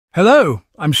Hello,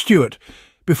 I'm Stuart.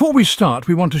 Before we start,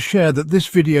 we want to share that this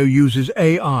video uses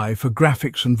AI for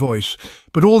graphics and voice,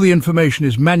 but all the information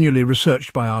is manually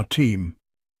researched by our team.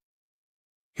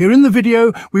 Here in the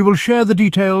video, we will share the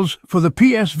details for the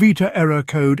PS Vita error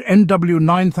code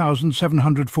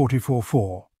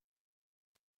NW-9744-4.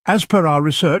 As per our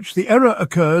research, the error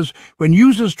occurs when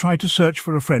users try to search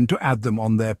for a friend to add them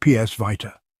on their PS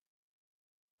Vita.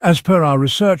 As per our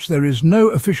research, there is no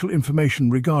official information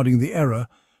regarding the error,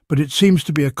 but it seems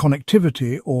to be a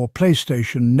connectivity or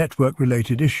PlayStation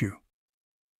network-related issue.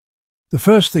 The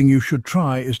first thing you should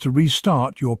try is to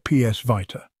restart your PS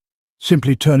Vita.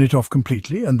 Simply turn it off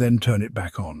completely and then turn it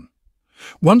back on.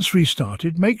 Once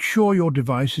restarted, make sure your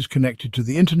device is connected to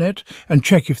the internet and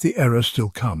check if the error still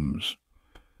comes.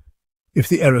 If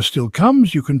the error still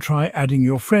comes, you can try adding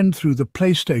your friend through the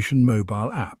PlayStation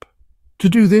mobile app. To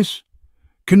do this,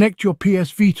 connect your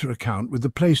PS Vita account with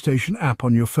the PlayStation app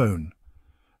on your phone.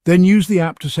 Then use the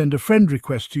app to send a friend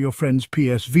request to your friend's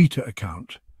PS Vita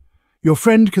account. Your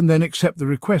friend can then accept the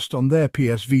request on their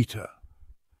PS Vita.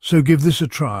 So give this a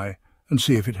try and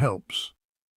see if it helps.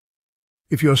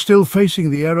 If you are still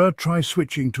facing the error, try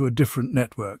switching to a different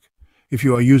network. If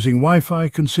you are using Wi-Fi,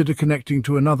 consider connecting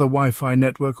to another Wi-Fi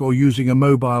network or using a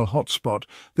mobile hotspot.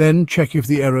 Then check if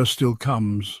the error still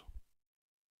comes.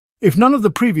 If none of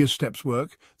the previous steps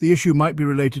work, the issue might be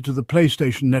related to the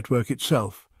PlayStation network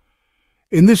itself.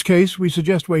 In this case, we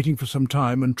suggest waiting for some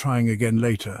time and trying again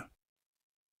later.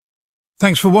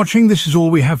 Thanks for watching. This is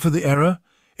all we have for the error.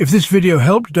 If this video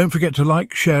helped, don't forget to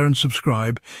like, share and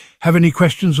subscribe. Have any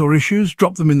questions or issues?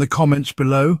 Drop them in the comments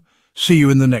below. See you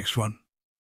in the next one.